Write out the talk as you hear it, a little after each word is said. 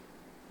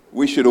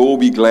We should all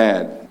be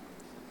glad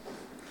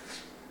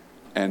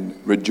and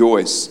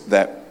rejoice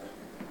that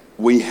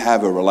we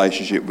have a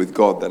relationship with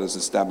God that is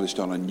established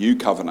on a new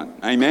covenant.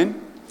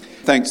 Amen?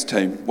 Thanks,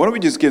 team. Why don't we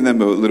just give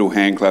them a little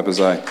hand clap as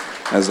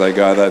they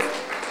go. They're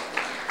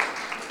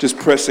just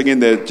pressing in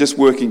there, just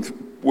working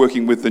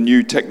with the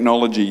new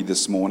technology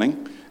this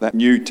morning. That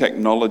new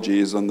technology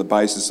is on the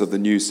basis of the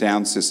new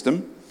sound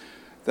system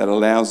that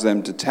allows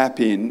them to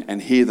tap in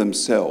and hear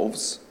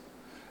themselves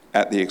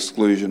at the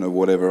exclusion of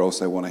whatever else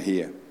they want to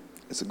hear.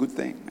 It's a good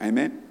thing.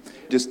 Amen?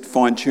 Just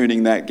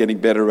fine-tuning that, getting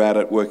better at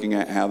it, working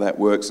out how that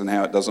works and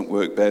how it doesn't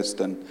work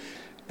best. And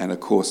of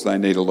course, they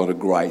need a lot of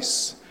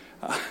grace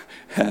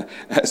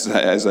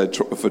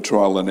for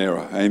trial and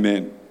error.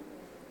 Amen.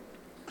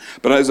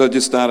 But as I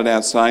just started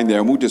out saying there,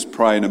 and we'll just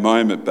pray in a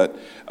moment, but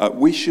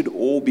we should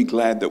all be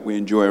glad that we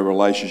enjoy a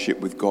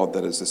relationship with God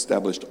that is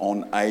established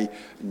on a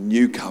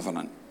new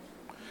covenant.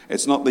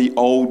 It's not the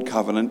old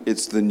covenant,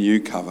 it's the new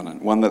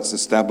covenant, one that's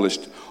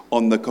established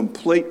on the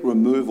complete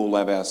removal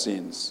of our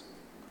sins.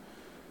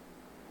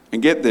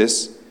 And get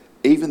this,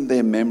 even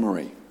their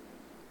memory.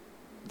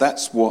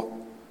 That's what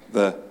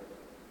the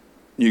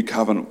new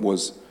covenant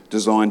was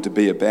designed to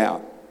be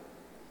about.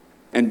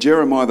 And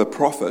Jeremiah the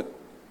prophet,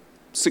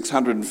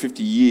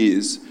 650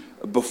 years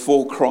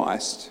before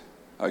Christ,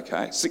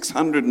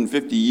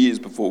 650 years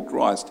before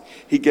Christ,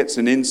 he gets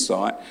an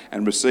insight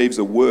and receives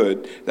a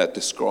word that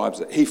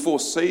describes it. He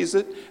foresees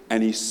it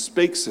and he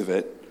speaks of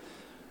it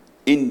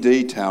in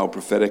detail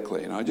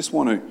prophetically. And I just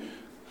want to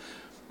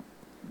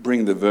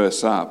bring the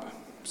verse up.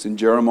 It's in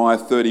Jeremiah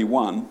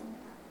 31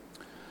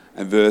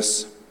 and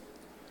verse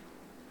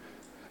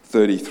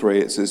 33.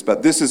 It says,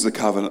 "But this is the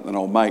covenant that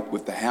I'll make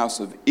with the house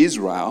of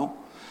Israel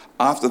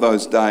after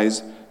those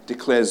days,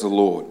 declares the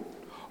Lord.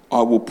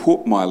 I will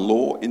put my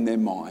law in their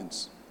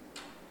minds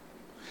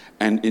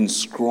and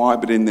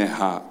inscribe it in their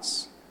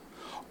hearts.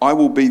 I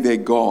will be their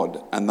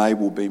God and they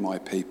will be my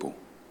people.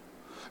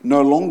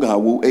 No longer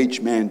will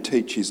each man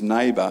teach his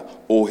neighbour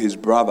or his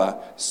brother,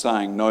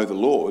 saying, 'Know the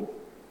Lord,'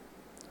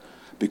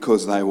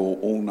 because they will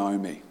all know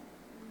me."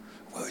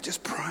 We were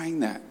just praying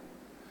that.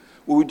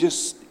 We were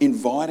just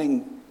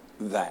inviting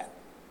that.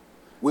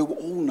 We will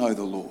all know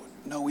the Lord,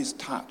 know his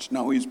touch,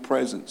 know his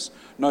presence,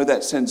 know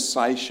that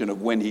sensation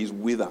of when he's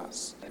with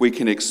us. We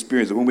can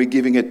experience it when we're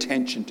giving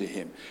attention to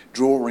him,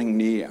 drawing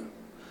near,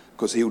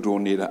 because he'll draw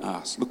near to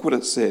us. Look what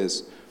it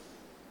says.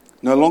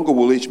 "No longer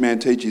will each man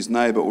teach his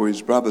neighbour or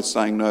his brother,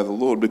 saying, 'Know the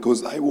Lord,'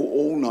 because they will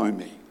all know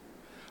me.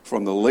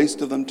 From the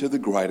least of them to the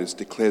greatest,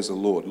 declares the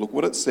Lord." Look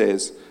what it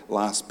says,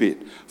 last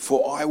bit.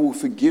 "For I will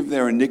forgive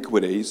their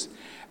iniquities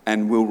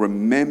and will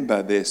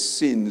remember their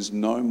sins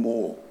no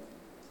more."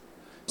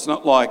 It's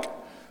not like,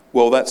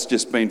 well, that's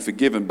just been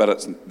forgiven,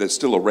 but there's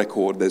still a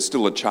record, there's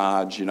still a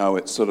charge,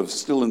 it's sort of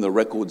still in the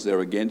records there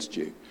against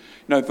you.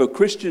 For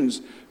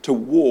Christians to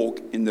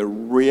walk in the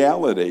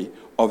reality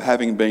of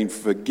having been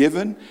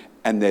forgiven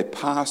and their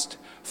past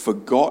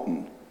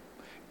forgotten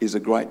is a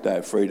great day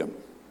of freedom.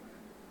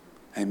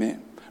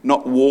 Amen.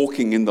 Not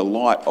walking in the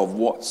light of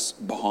what's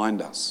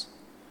behind us.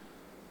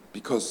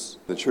 Because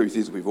the truth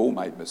is we've all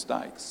made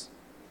mistakes.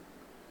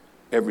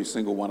 Every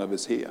single one of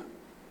us here.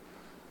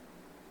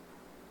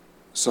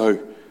 So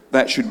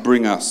that should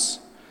bring us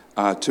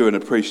to an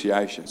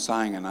appreciation,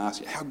 saying and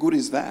asking, how good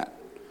is that?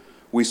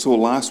 We saw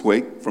last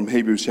week from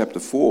Hebrews chapter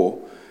 4,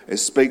 it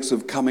speaks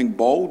of coming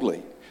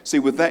boldly. See,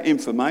 with that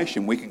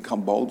information, we can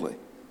come boldly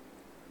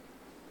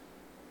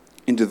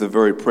into the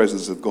very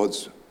presence of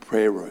God's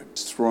prayer room,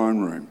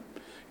 throne room.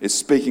 It's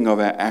speaking of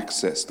our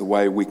access, the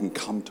way we can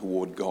come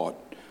toward God.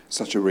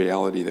 Such a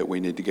reality that we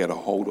need to get a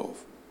hold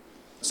of.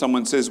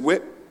 Someone says,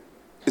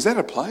 is that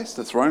a place,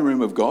 the throne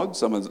room of God?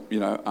 Someone's,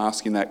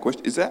 asking that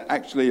question. Is that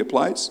actually a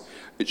place?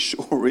 It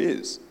sure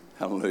is.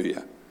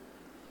 Hallelujah.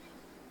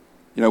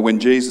 When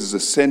Jesus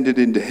ascended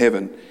into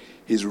heaven,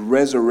 his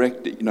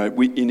resurrected,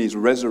 in his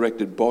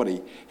resurrected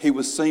body, he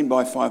was seen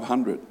by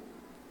 500.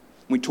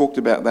 We talked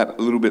about that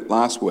a little bit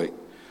last week.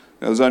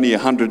 There was only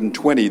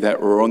 120 that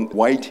were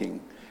waiting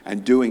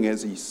and doing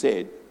as he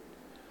said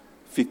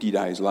 50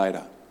 days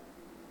later.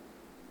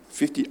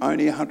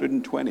 Only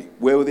 120.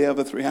 Where were the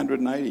other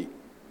 380?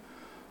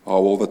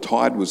 Oh, well, the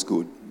tide was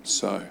good,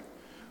 so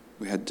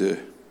we had to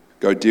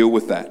go deal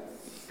with that.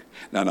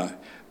 No,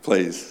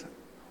 please.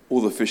 All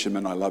the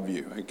fishermen, I love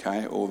you,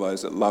 okay? All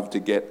those that love to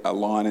get a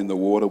line in the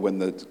water when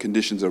the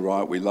conditions are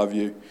right, we love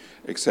you,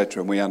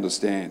 etc., and we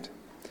understand.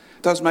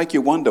 It does make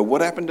you wonder,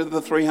 what happened to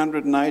the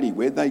 380?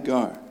 Where'd they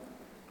go?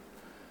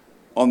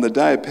 On the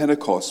day of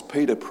Pentecost,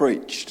 Peter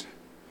preached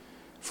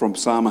from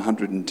Psalm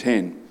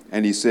 110,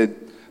 and he said,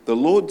 "The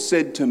Lord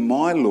said to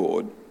my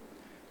Lord,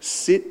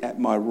 sit at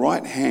my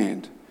right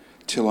hand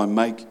till I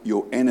make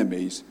your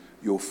enemies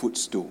your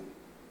footstool."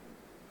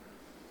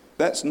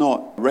 That's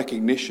not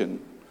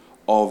recognition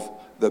of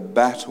the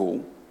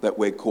battle that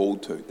we're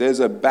called to. There's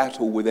a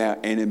battle with our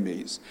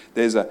enemies.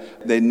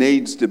 There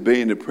needs to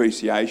be an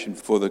appreciation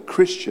for the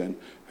Christian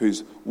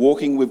who's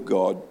walking with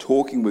God,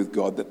 talking with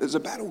God, that there's a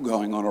battle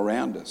going on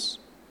around us.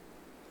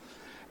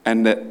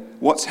 And that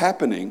what's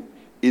happening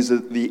is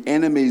that the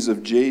enemies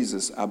of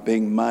Jesus are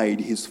being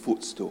made his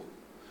footstool.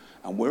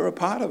 And we're a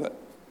part of it.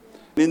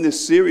 In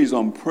this series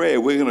on prayer,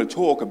 we're going to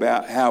talk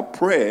about how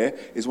prayer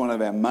is one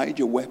of our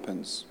major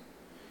weapons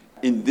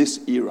in this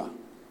era.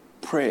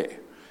 Prayer.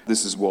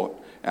 This is what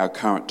our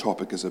current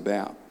topic is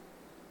about.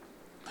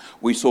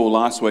 We saw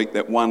last week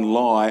that one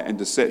lie and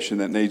deception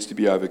that needs to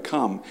be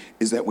overcome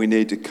is that we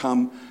need to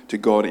come to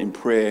God in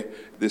prayer.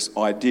 This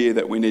idea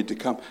that we need to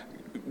come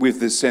with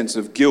this sense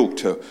of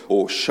guilt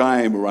or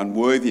shame or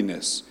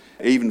unworthiness,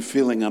 even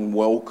feeling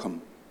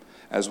unwelcome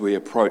as we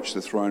approach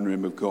the throne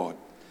room of God.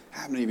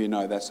 How many of you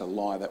know that's a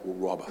lie that will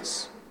rob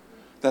us?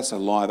 That's a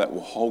lie that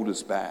will hold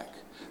us back.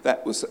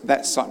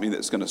 That's something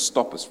that's going to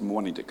stop us from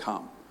wanting to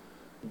come.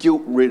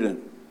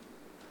 Guilt-ridden.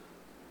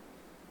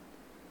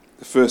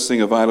 The first thing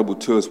available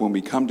to us when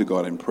we come to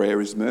God in prayer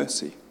is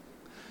mercy.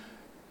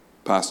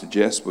 Pastor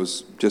Jess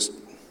was just,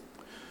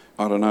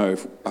 I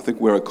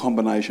think we're a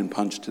combination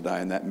punch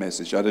today in that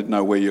message. I didn't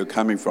know where you're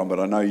coming from,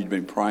 but I know you'd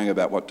been praying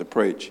about what to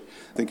preach.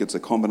 I think it's a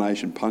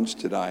combination punch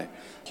today.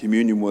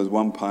 Communion was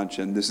one punch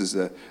and this is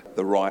the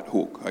right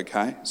hook,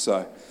 okay?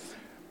 So,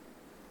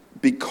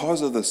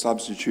 because of the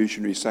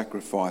substitutionary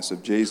sacrifice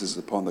of Jesus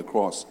upon the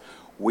cross,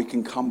 we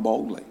can come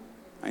boldly.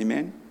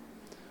 Amen?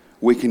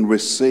 We can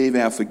receive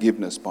our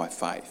forgiveness by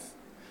faith.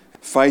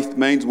 Faith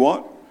means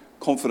what?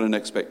 Confident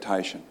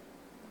expectation.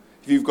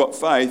 If you've got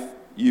faith,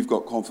 you've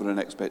got confident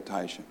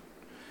expectation.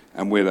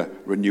 And we're to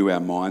renew our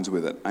minds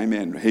with it.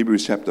 Amen.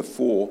 Hebrews chapter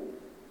 4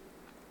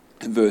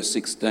 and verse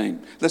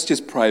 16. Let's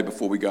just pray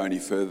before we go any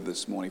further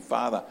this morning.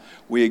 Father,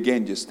 we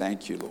again just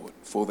thank you, Lord,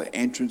 for the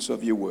entrance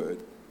of your word.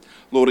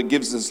 Lord, it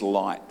gives us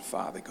light,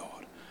 Father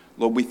God.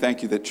 Lord, we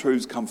thank you that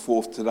truths come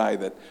forth today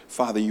that,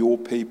 Father, your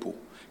people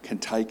can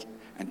take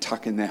and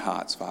tuck in their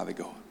hearts, Father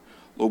God.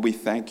 Lord, we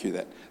thank you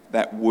that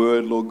that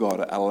word, Lord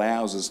God,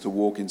 allows us to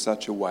walk in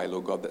such a way,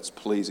 Lord God, that's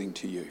pleasing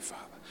to you,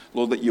 Father.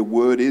 Lord, that your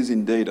word is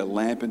indeed a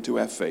lamp unto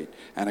our feet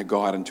and a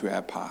guide unto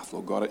our path,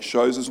 Lord God. It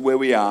shows us where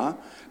we are,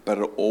 but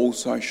it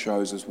also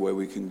shows us where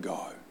we can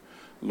go.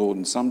 Lord,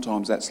 and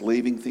sometimes that's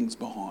leaving things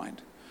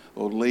behind.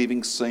 Lord,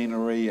 leaving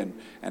scenery and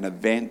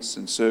events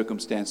and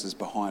circumstances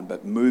behind,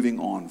 but moving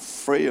on,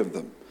 free of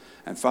them.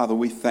 And Father,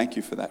 we thank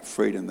you for that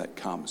freedom that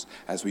comes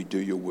as we do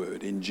your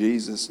word. In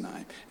Jesus'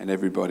 name. And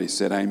everybody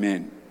said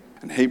amen.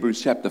 And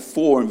Hebrews chapter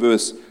 4 and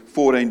verse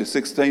 14 to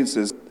 16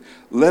 says,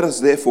 let us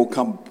therefore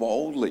come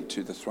boldly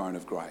to the throne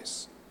of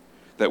grace,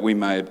 that we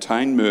may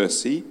obtain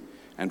mercy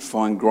and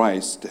find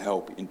grace to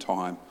help in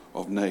time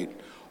of need.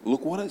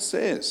 Look what it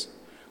says.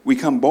 We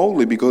come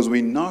boldly because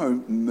we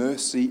know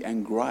mercy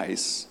and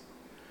grace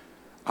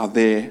are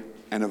there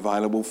and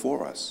available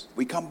for us.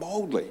 We come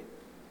boldly.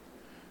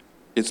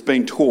 It's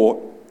been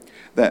taught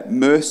that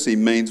mercy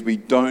means we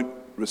don't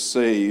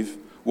receive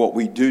what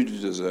we do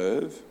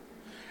deserve,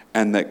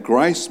 and that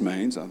grace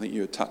means, I think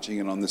you were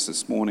touching on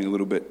this morning a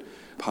little bit,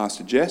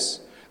 Pastor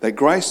Jess, that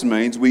grace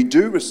means we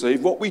do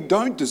receive what we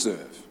don't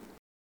deserve.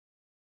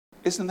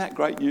 Isn't that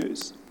great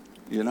news?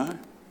 You know?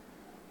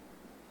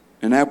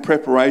 And our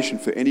preparation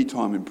for any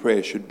time in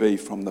prayer should be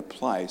from the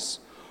place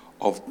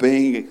of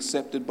being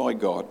accepted by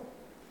God,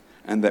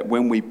 and that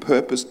when we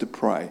purpose to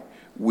pray,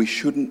 we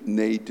shouldn't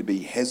need to be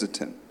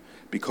hesitant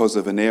because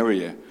of an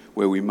area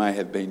where we may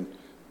have been,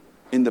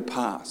 in the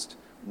past,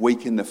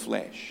 weak in the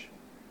flesh.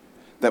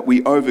 That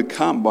we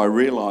overcome by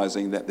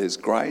realising that there's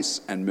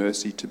grace and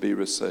mercy to be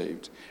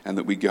received, and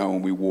that we go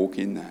and we walk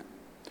in that.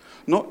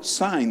 Not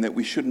saying that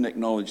we shouldn't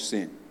acknowledge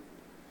sin.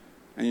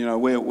 And you know,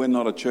 we're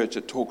not a church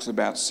that talks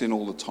about sin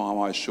all the time,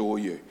 I assure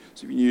you.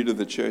 So if you're new to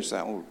the church, say,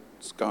 oh,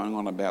 it's going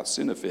on about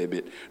sin a fair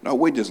bit. No,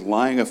 we're just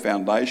laying a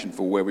foundation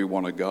for where we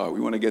want to go. We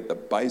want to get the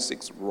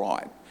basics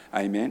right.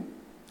 Amen?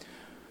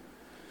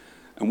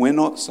 And we're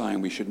not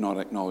saying we should not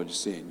acknowledge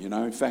sin. You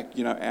know, in fact,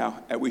 you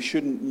know, we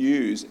shouldn't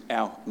use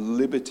our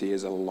liberty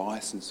as a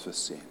license for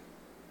sin.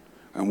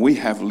 And we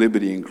have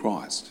liberty in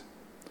Christ.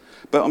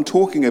 But I'm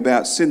talking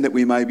about sin that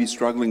we may be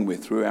struggling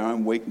with through our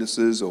own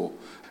weaknesses or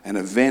an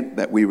event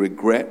that we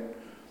regret,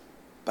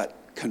 but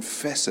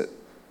confess it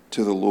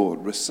to the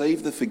Lord.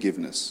 Receive the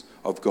forgiveness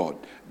of God.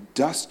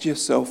 Dust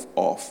yourself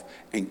off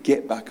and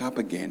get back up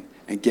again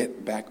and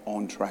get back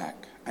on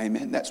track.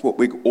 Amen. That's what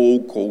we're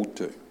all called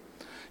to.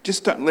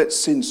 Just don't let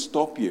sin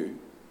stop you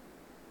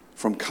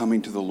from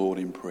coming to the Lord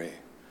in prayer.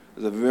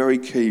 It's a very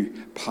key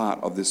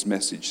part of this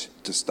message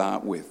to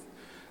start with.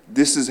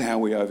 This is how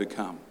we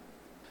overcome.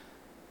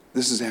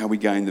 This is how we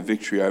gain the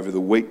victory over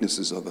the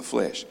weaknesses of the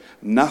flesh.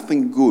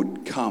 Nothing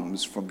good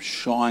comes from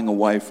shying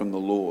away from the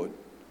Lord.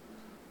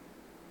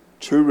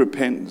 True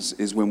repentance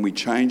is when we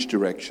change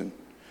direction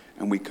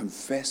and we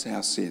confess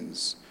our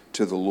sins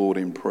to the Lord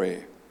in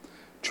prayer.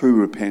 True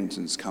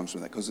repentance comes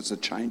from that because it's a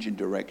change in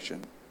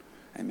direction.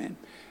 Amen.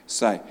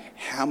 Say,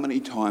 how many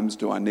times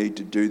do I need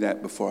to do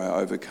that before I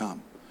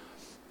overcome?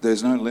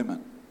 There's no limit.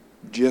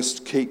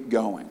 Just keep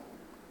going.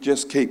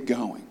 Just keep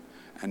going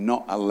and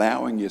not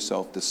allowing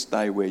yourself to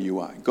stay where you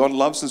are. God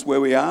loves us where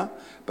we are,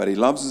 but he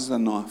loves us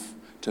enough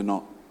to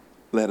not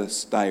let us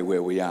stay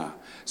where we are.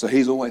 So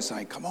he's always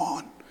saying, come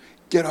on,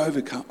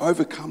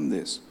 overcome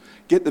this.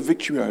 Get the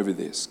victory over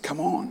this. Come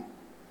on.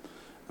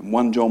 And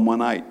 1 John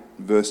 1:8,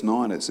 verse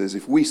 9, it says,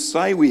 if we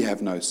say we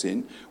have no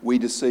sin, we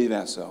deceive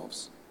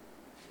ourselves.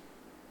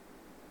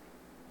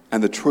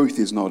 And the truth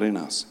is not in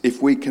us.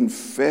 If we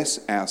confess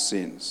our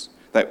sins,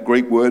 that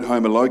Greek word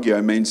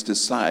homologio means to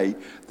say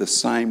the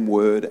same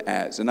word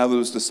as. In other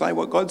words, to say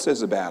what God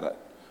says about it.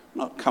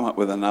 Not come up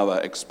with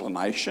another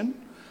explanation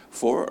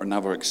for it or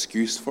another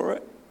excuse for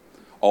it.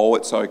 Oh,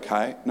 it's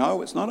okay.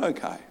 No, it's not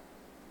okay.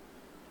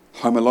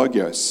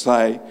 Homologio,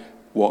 say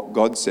what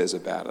God says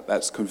about it.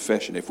 That's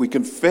confession. If we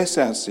confess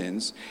our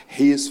sins,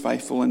 he is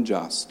faithful and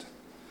just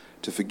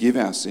to forgive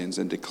our sins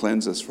and to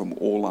cleanse us from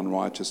all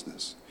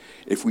unrighteousness.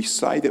 If we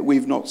say that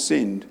we've not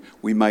sinned,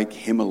 we make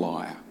him a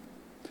liar,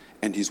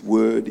 and his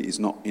word is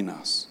not in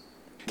us.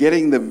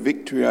 Getting the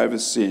victory over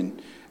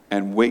sin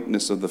and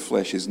weakness of the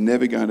flesh is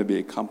never going to be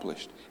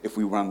accomplished if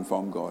we run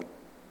from God.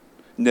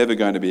 Never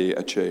going to be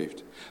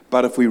achieved.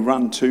 But if we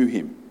run to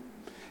him,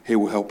 he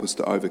will help us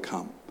to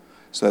overcome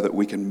so that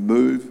we can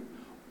move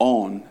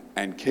on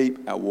and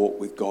keep our walk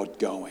with God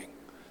going.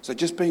 So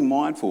just being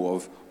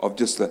mindful of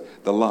just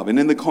the love. And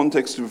in the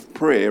context of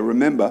prayer,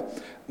 remember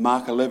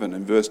Mark 11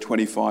 and verse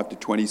 25 to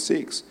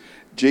 26.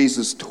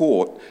 Jesus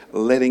taught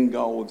letting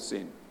go of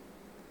sin.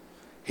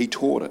 He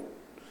taught it.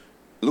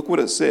 Look what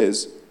it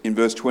says in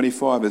verse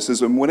 25. It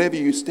says, and whenever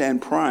you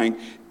stand praying,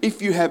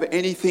 if you have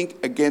anything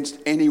against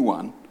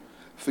anyone,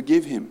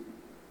 forgive him,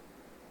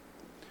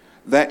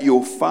 that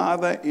your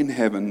Father in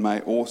heaven may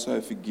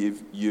also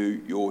forgive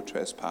you your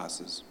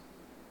trespasses.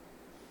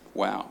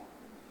 Wow.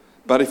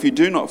 But if you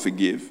do not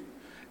forgive,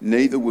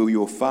 neither will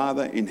your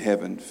Father in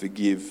heaven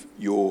forgive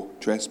your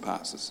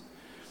trespasses.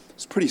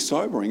 It's pretty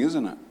sobering,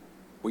 isn't it?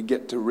 We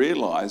get to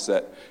realise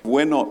that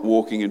we're not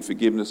walking in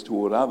forgiveness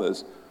toward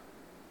others.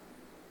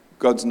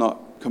 God's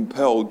not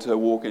compelled to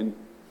walk in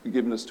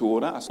forgiveness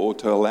toward us or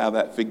to allow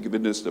that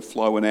forgiveness to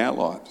flow in our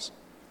lives.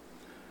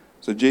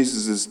 So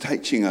Jesus is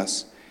teaching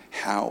us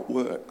how it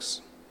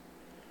works.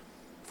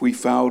 If we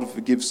fail to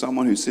forgive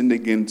someone who sinned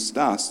against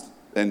us,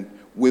 then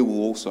we will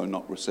also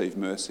not receive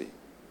mercy,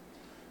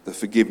 the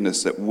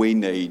forgiveness that we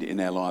need in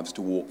our lives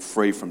to walk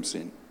free from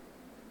sin.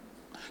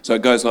 So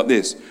it goes like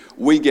this.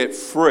 We get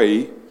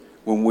free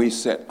when we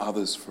set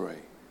others free.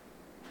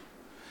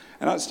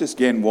 And that's just,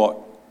 again, what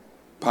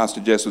Pastor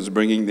Jess was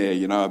bringing there,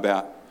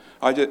 about...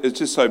 it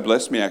just so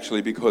blessed me,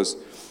 actually, because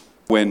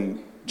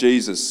when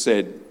Jesus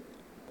said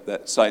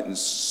that Satan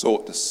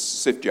sought to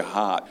sift your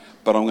heart,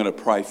 but I'm going to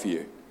pray for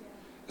you.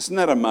 Isn't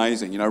that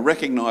amazing?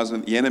 Recognising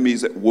that the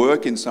enemy's at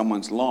work in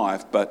someone's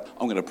life, but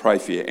I'm going to pray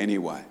for you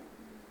anyway.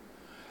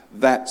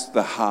 That's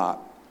the heart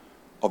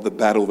of the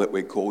battle that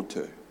we're called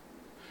to.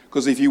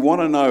 Because if you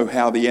want to know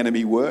how the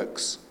enemy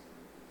works,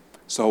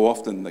 so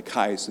often the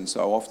case and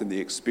so often the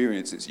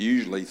experience, it's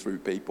usually through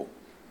people.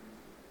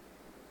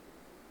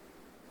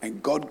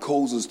 And God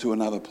calls us to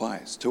another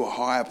place, to a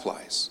higher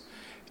place,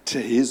 to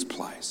his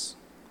place,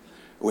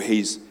 where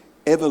he's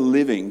ever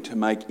living to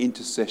make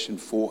intercession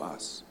for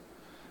us.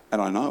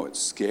 And I know it's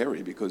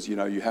scary because,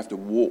 you have to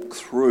walk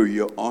through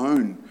your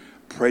own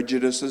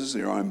prejudices,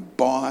 your own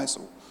bias,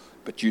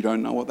 but you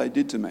don't know what they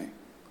did to me.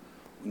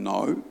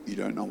 No, you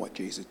don't know what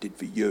Jesus did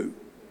for you.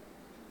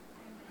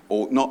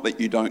 Or not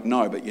that you don't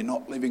know, but you're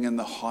not living in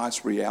the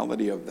highest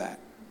reality of that.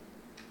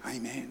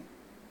 Amen.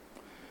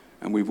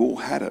 And we've all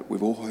had it.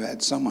 We've all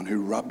had someone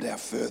who rubbed our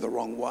fur the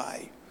wrong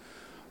way.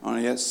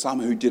 Only there's some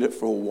who did it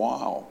for a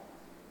while.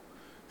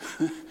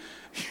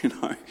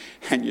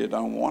 And you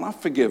don't want to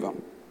forgive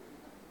them.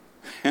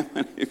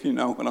 If you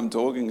know what I'm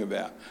talking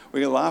about.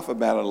 We can laugh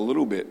about it a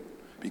little bit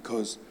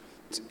because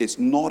it's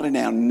not in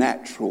our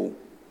natural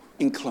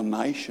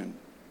inclination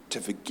to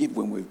forgive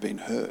when we've been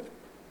hurt.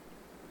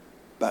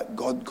 But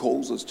God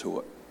calls us to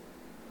it.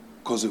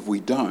 Because if we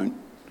don't,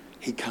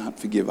 he can't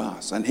forgive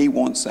us. And he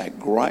wants that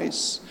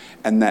grace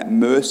and that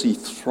mercy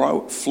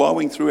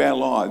flowing through our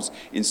lives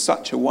in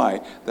such a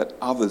way that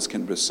others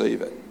can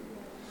receive it.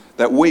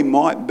 That we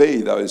might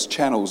be those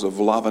channels of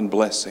love and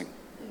blessing.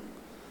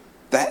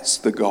 That's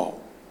the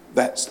goal.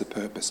 That's the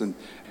purpose. And,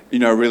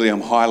 really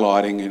I'm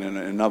highlighting in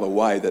another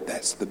way that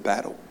that's the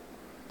battle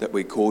that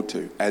we're called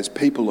to as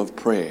people of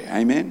prayer.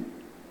 Amen?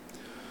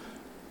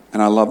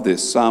 And I love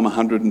this. Psalm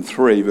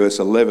 103 verse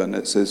 11,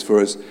 it says,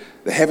 for as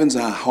the heavens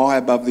are high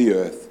above the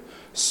earth,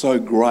 so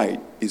great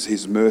is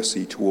his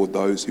mercy toward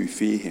those who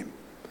fear him.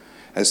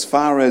 As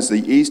far as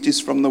the east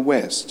is from the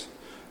west,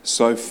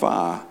 so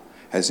far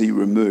has he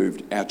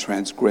removed our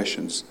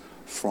transgressions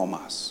from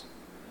us.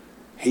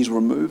 He's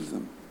removed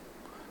them.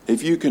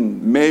 If you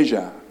can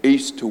measure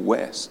east to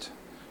west,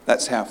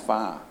 that's how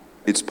far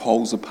it's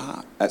poles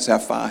apart. That's how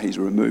far he's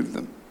removed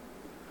them.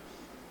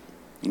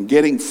 And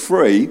getting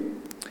free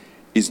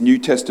is New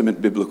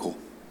Testament biblical.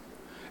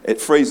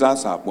 It frees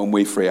us up when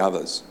we free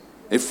others.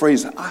 It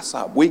frees us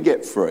up. We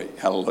get free.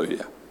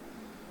 Hallelujah.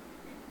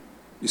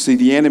 You see,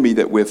 the enemy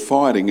that we're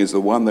fighting is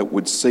the one that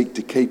would seek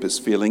to keep us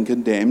feeling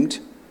condemned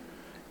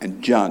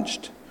and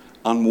judged,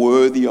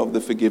 unworthy of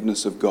the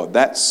forgiveness of God.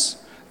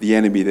 That's the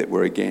enemy that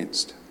we're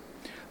against.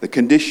 The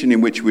condition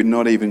in which we'd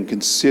not even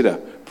consider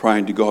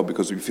praying to God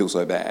because we feel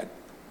so bad.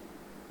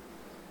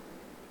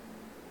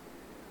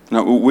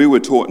 Now, we were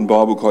taught in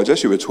Bible college,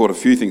 actually we were taught a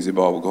few things in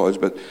Bible college,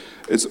 but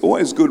it's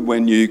always good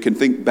when you can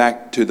think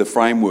back to the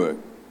framework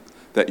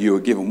that you were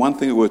given. One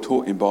thing that we were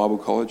taught in Bible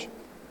college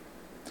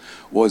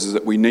was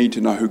that we need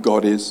to know who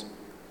God is,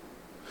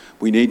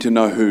 we need to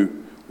know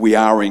who we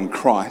are in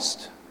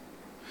Christ,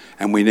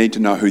 and we need to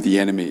know who the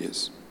enemy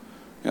is.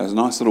 There's a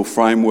nice little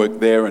framework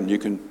there, and you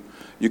can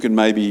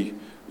maybe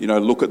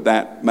look at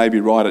that, maybe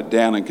write it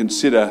down and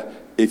consider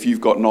if you've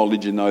got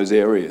knowledge in those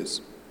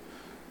areas.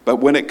 But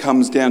when it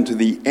comes down to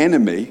the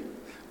enemy,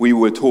 we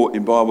were taught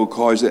in Bible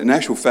college that in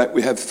actual fact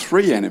we have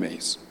three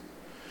enemies.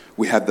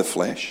 We have the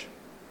flesh,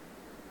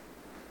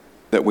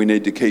 that we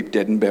need to keep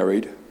dead and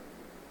buried,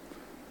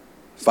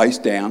 face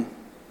down,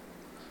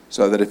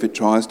 so that if it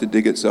tries to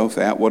dig itself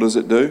out, what does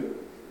it do?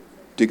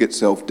 Dig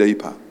itself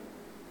deeper.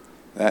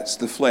 That's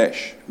the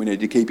flesh. We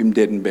need to keep him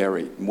dead and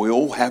buried. And we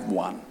all have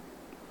one.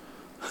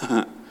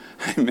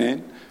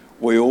 Amen.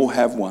 We all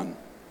have one.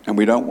 And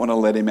we don't want to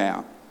let him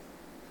out.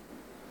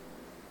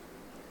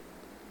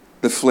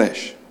 The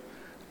flesh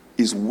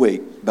is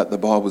weak, but the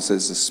Bible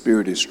says the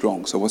spirit is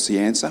strong. So what's the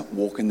answer?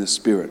 Walk in the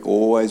spirit.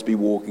 Always be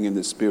walking in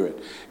the spirit.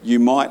 You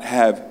might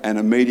have an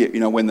immediate,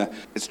 when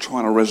it's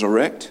trying to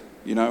resurrect,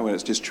 when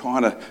it's just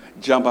trying to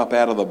jump up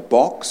out of the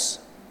box,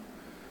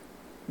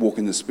 walk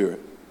in the spirit.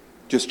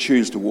 Just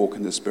choose to walk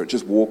in the spirit.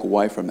 Just walk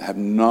away from it. Have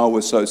no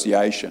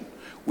association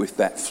with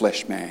that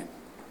flesh man.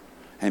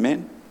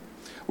 Amen?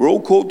 We're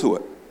all called to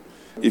it.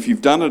 If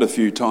you've done it a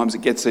few times,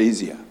 it gets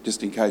easier.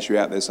 Just in case you're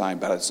out there saying,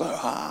 but it's so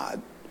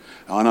hard.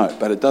 I know,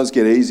 but it does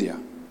get easier.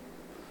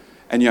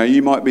 And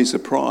you might be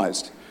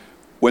surprised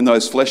when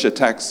those flesh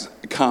attacks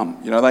come.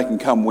 They can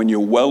come when you're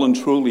well and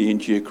truly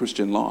into your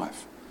Christian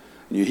life.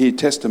 And you hear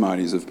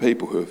testimonies of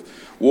people who are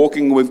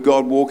walking with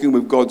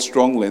God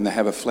strongly, and they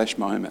have a flesh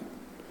moment.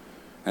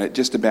 And it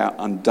just about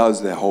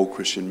undoes their whole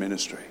Christian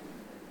ministry.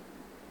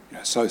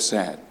 So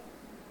sad.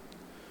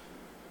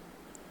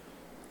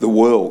 The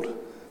world,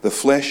 the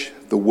flesh,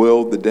 the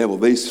world, the devil.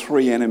 These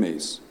three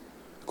enemies.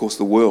 Of course,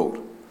 the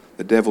world,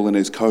 the devil and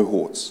his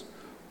cohorts.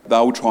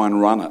 They'll try and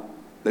run it.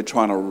 They're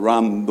trying to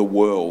run the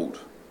world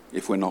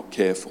if we're not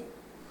careful.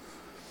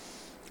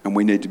 And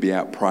we need to be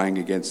out praying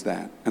against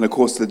that. And of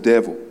course, the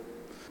devil.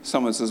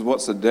 Someone says,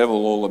 what's the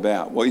devil all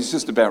about? Well, he's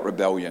just about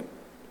rebellion.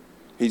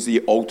 He's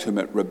the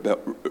ultimate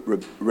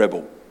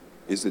rebel,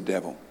 is the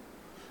devil.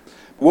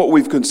 What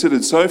we've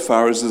considered so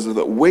far is that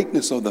the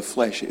weakness of the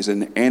flesh is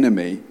an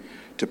enemy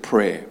to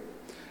prayer,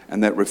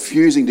 and that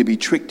refusing to be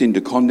tricked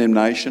into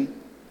condemnation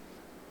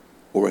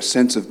or a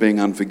sense of being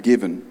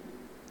unforgiven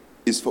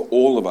is for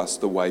all of us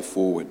the way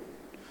forward.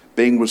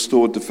 Being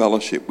restored to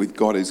fellowship with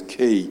God is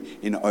key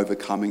in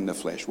overcoming the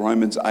flesh.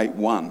 Romans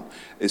 8:1,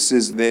 it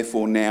says,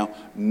 therefore now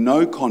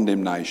no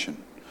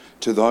condemnation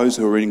to those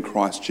who are in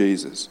Christ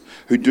Jesus,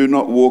 who do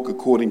not walk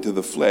according to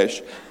the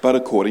flesh, but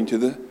according to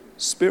the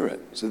Spirit.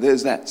 So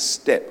there's that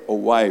step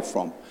away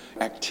from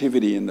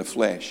activity in the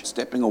flesh,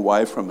 stepping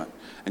away from it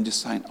and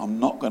just saying, I'm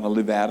not going to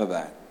live out of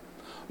that.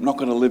 I'm not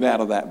going to live out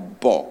of that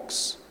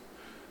box,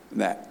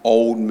 that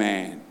old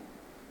man.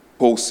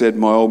 Paul said,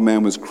 my old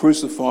man was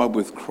crucified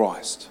with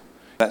Christ.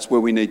 That's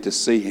where we need to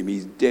see him.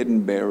 He's dead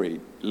and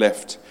buried,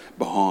 left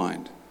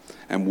behind,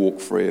 and walk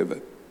free of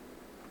it.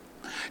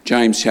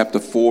 James chapter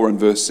 4 and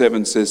verse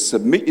 7 says,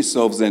 submit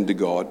yourselves then to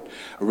God,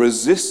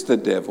 resist the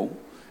devil,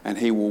 and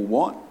he will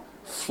what?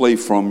 Flee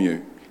from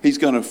you. He's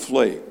going to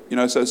flee.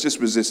 So it's just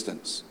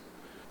resistance.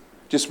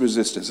 Just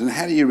resistance. And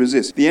how do you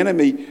resist? The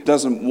enemy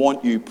doesn't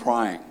want you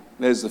praying.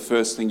 There's the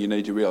first thing you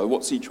need to realise.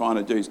 What's he trying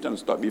to do? He's trying to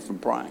stop you from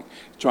praying.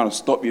 He's trying to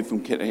stop you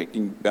from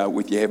connecting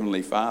with your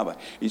Heavenly Father.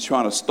 He's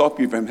trying to stop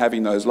you from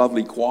having those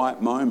lovely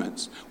quiet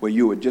moments where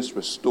you are just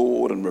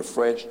restored and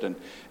refreshed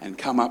and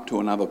come up to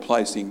another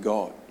place in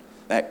God.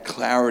 That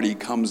clarity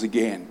comes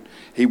again.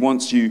 He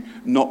wants you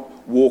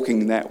not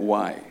walking that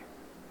way.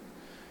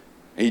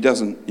 He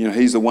doesn't,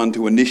 he's the one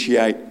to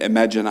initiate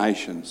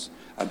imaginations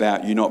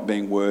about you not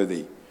being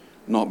worthy,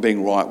 not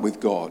being right with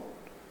God.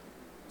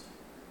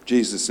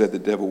 Jesus said the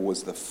devil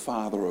was the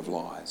father of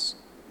lies.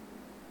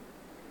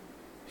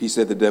 He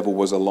said the devil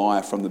was a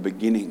liar from the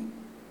beginning.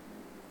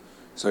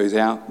 So he's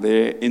out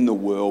there in the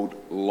world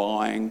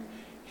lying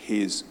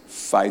his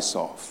face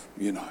off,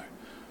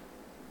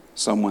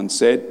 Someone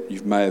said,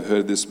 you may have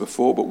heard this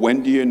before, but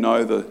when do you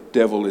know the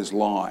devil is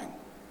lying?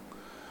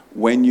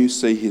 When you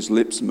see his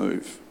lips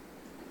move.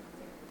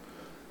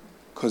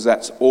 Because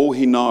that's all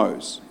he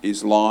knows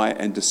is lie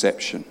and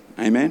deception.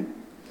 Amen?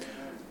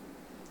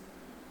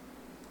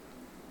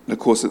 And of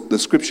course, the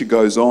scripture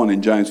goes on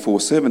in James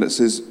 4:7. It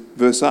says,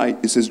 verse 8,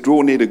 it says,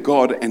 draw near to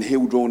God and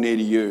he'll draw near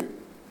to you.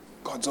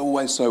 God's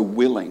always so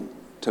willing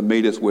to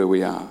meet us where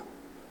we are.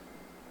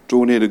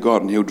 Draw near to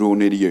God and he'll draw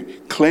near to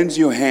you. Cleanse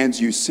your hands,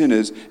 you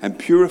sinners, and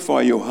purify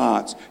your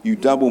hearts, you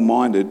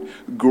double-minded.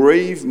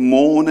 Grieve,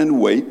 mourn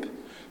and weep.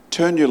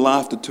 Turn your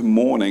laughter to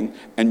mourning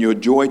and your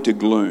joy to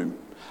gloom.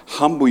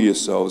 Humble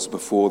yourselves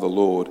before the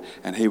Lord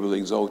and he will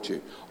exalt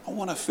you. I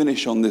want to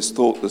finish on this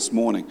thought this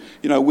morning.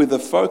 With a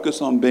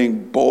focus on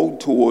being bold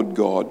toward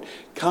God,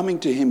 coming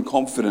to him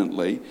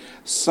confidently,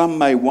 some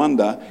may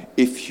wonder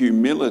if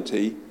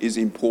humility is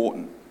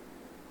important.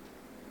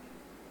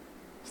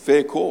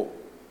 Fair call,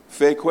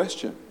 fair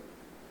question.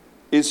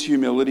 Is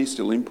humility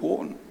still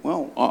important?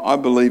 Well, I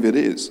believe it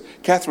is.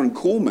 Catherine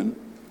Kuhlman,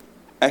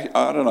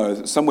 I don't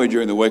know, somewhere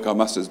during the week I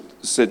must have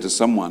said to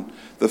someone,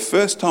 the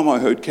first time I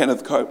heard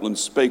Kenneth Copeland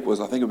speak was,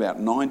 I think, about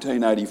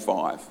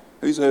 1985.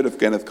 Who's heard of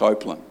Kenneth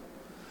Copeland?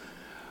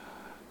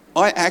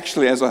 I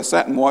actually, as I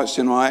sat and watched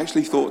him, I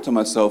actually thought to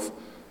myself,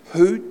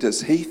 who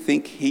does he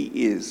think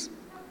he is?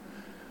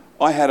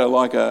 I had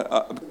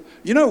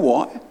you know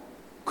what?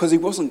 Because he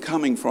wasn't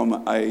coming from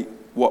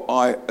what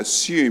I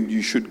assumed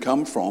you should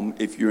come from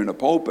if you're in a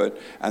pulpit,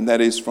 and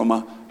that is from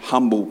a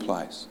humble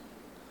place.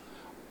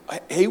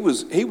 He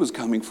was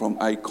coming from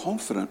a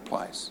confident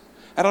place.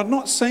 And I'd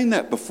not seen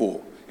that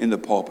before in the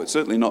pulpit,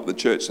 certainly not the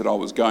church that I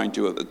was going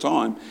to at the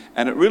time,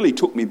 and it really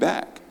took me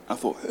back. I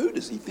thought, who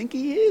does he think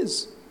he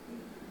is?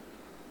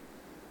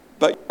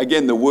 But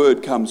again, the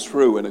word comes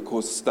through and, of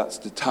course, starts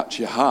to touch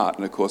your heart.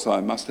 And, of course,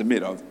 I must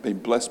admit, I've been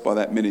blessed by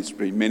that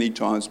ministry many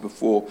times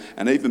before,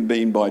 and even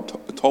been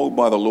told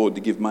by the Lord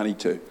to give money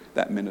to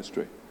that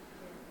ministry.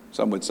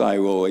 Some would say,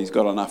 well, he's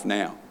got enough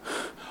now.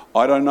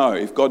 I don't know.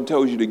 If God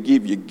tells you to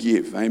give, you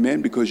give.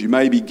 Amen? Because you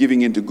may be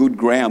giving into good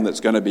ground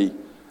that's going to be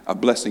a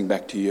blessing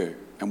back to you.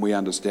 And we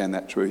understand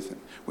that truth.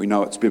 We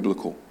know it's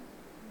biblical.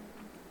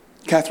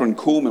 Catherine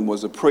Kuhlman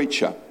was a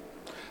preacher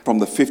from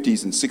the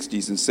 50s and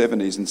 60s and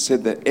 70s, and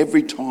said that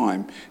every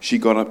time she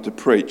got up to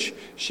preach,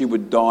 she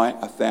would die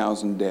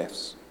 1,000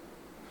 deaths.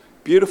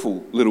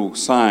 Beautiful little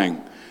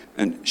saying.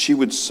 And she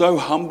would so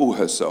humble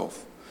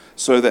herself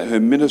so that her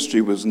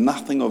ministry was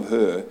nothing of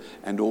her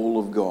and all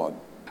of God.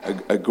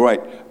 A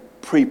great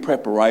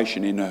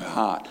pre-preparation in her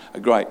heart, a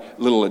great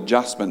little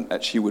adjustment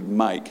that she would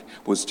make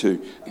was to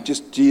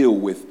just deal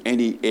with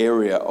any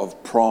area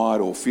of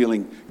pride or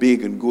feeling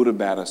big and good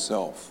about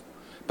herself,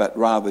 but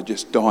rather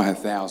just die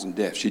 1,000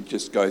 deaths. She'd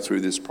just go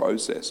through this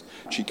process.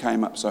 She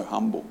came up so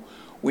humble.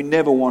 We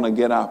never want to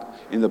get up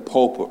in the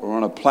pulpit or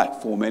on a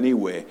platform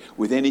anywhere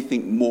with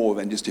anything more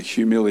than just a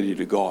humility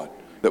to God,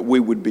 that we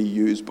would be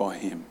used by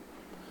him,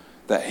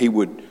 that he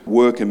would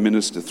work and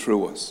minister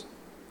through us.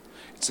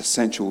 It's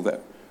essential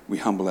that we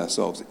humble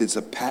ourselves. It's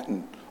a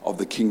pattern of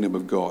the kingdom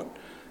of God.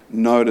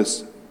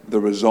 Notice the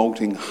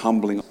resulting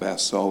humbling of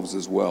ourselves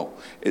as well.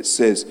 It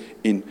says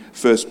in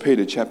 1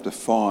 Peter chapter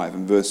 5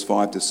 and verse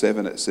 5 to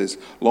 7, it says,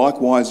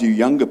 likewise, you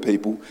younger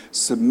people,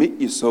 submit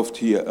yourself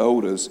to your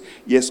elders.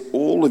 Yes,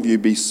 all of you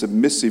be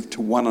submissive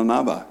to one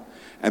another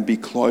and be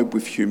clothed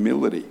with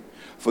humility.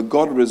 For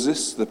God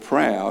resists the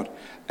proud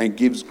and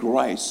gives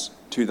grace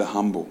to the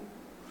humble.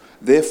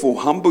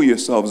 Therefore, humble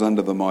yourselves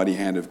under the mighty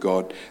hand of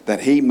God,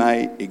 that he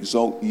may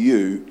exalt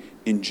you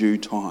in due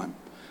time,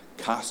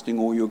 casting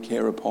all your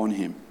care upon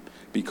him,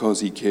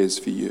 because he cares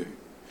for you.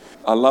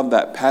 I love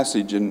that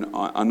passage, and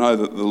I know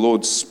that the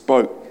Lord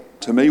spoke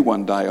to me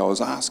one day. I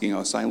was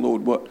saying,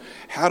 Lord,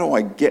 how do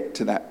I get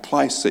to that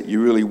place that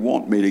you really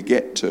want me to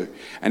get to?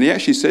 And he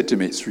actually said to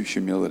me, it's through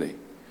humility.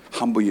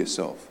 Humble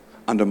yourself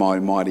under my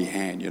mighty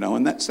hand,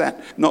 and that's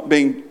that. Not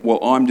being,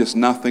 I'm just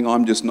nothing,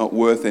 I'm just not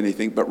worth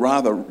anything, but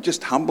rather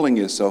just humbling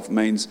yourself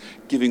means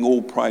giving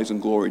all praise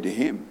and glory to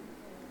him.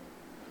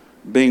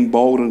 Being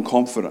bold and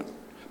confident,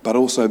 but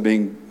also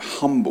being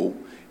humble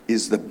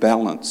is the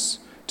balance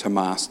to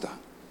master.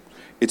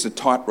 It's a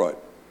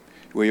tightrope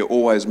where you're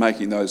always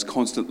making those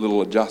constant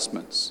little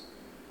adjustments,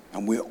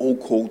 and we're all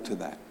called to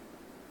that,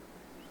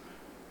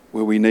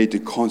 where we need to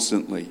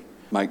constantly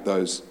make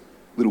those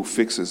little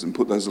fixes and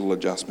put those little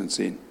adjustments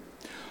in.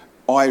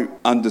 I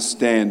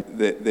understand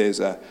that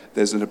there's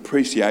an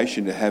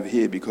appreciation to have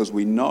here, because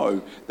we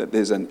know that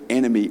there's an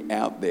enemy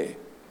out there.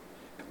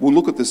 We'll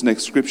look at this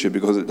next scripture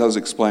because it does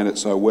explain it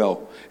so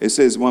well. It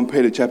says, 1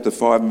 Peter chapter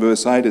 5 and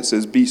verse 8, it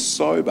says, be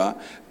sober,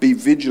 be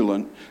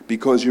vigilant,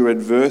 because your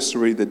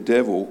adversary, the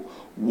devil,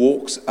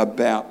 walks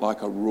about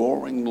like a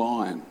roaring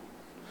lion,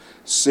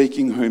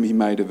 seeking whom he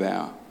may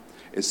devour.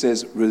 It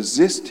says,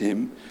 resist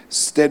him,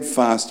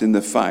 steadfast in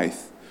the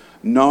faith,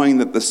 knowing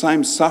that the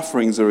same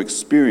sufferings are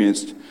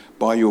experienced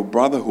by your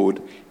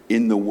brotherhood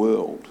in the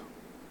world.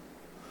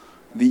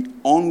 The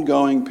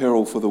ongoing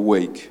peril for the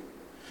weak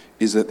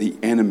is that the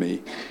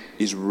enemy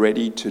is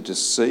ready to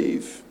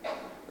deceive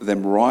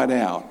them right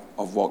out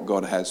of what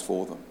God has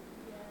for them.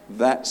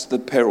 That's the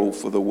peril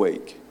for the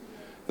weak.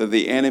 That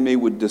the enemy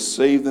would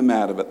deceive them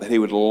out of it, that he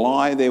would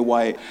lie their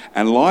way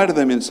and lie to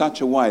them in such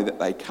a way that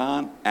they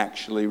can't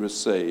actually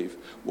receive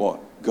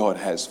what God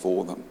has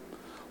for them.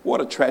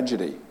 What a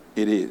tragedy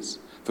it is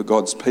for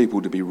God's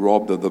people to be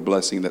robbed of the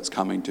blessing that's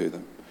coming to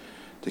them,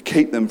 to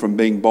keep them from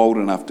being bold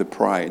enough to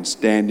pray and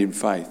stand in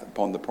faith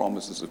upon the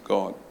promises of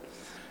God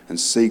and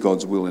see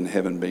God's will in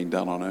heaven being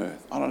done on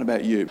earth. I don't know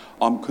about you.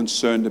 I'm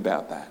concerned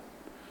about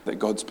that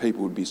God's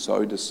people would be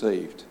so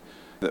deceived,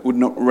 that would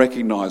not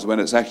recognise when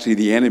it's actually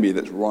the enemy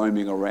that's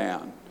roaming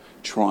around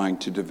trying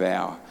to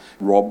devour,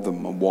 rob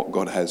them of what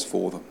God has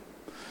for them.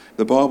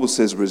 The Bible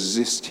says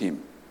resist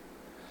him.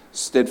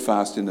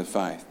 steadfast in the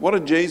faith. What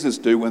did Jesus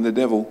do when the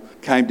devil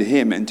came to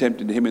him and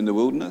tempted him in the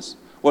wilderness?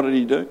 What did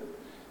he do?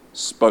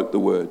 Spoke the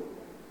word.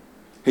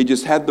 He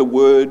just had the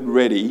word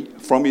ready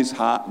from his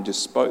heart and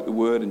just spoke the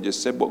word and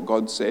just said what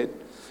God said.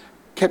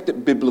 Kept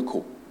it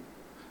biblical.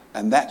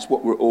 And that's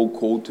what we're all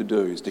called to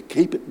do, is to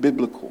keep it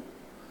biblical.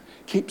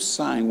 Keep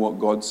saying what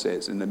God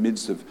says in the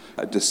midst of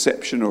a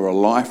deception or a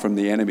lie from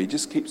the enemy.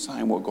 Just keep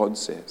saying what God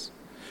says.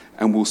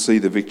 And we'll see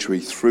the victory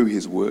through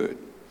his word.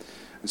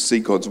 And see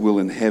God's will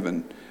in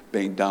heaven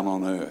being done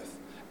on earth.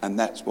 And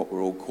that's what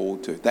we're all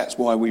called to. That's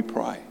why we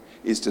pray,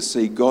 is to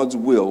see God's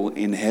will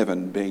in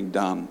heaven being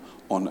done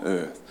on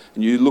earth.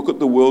 And you look at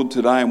the world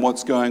today and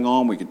what's going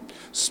on. We could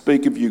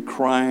speak of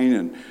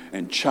Ukraine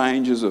and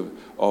changes of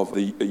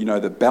the,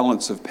 the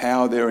balance of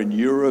power there in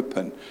Europe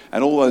and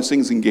all those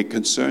things, and get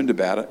concerned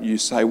about it. You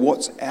say,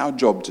 what's our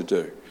job to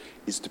do?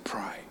 Is to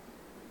pray.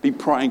 Be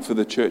praying for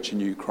the church in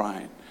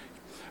Ukraine.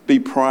 Be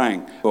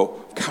praying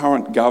for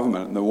current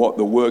government and the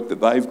work that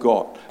they've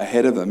got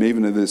ahead of them,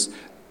 even in this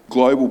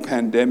global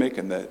pandemic,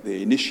 and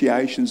the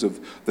initiations of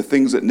the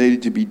things that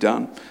needed to be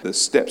done, the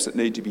steps that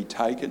need to be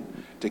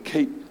taken to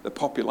keep the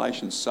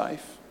population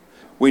safe.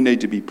 We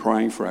need to be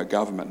praying for our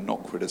government,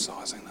 not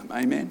criticising them.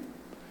 Amen.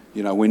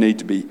 We need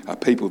to be a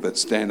people that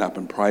stand up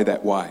and pray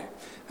that way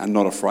and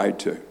not afraid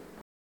to.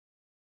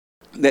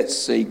 Let's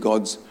see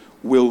God's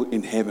will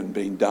in heaven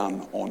being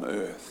done on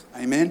earth.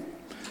 Amen.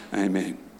 Amen.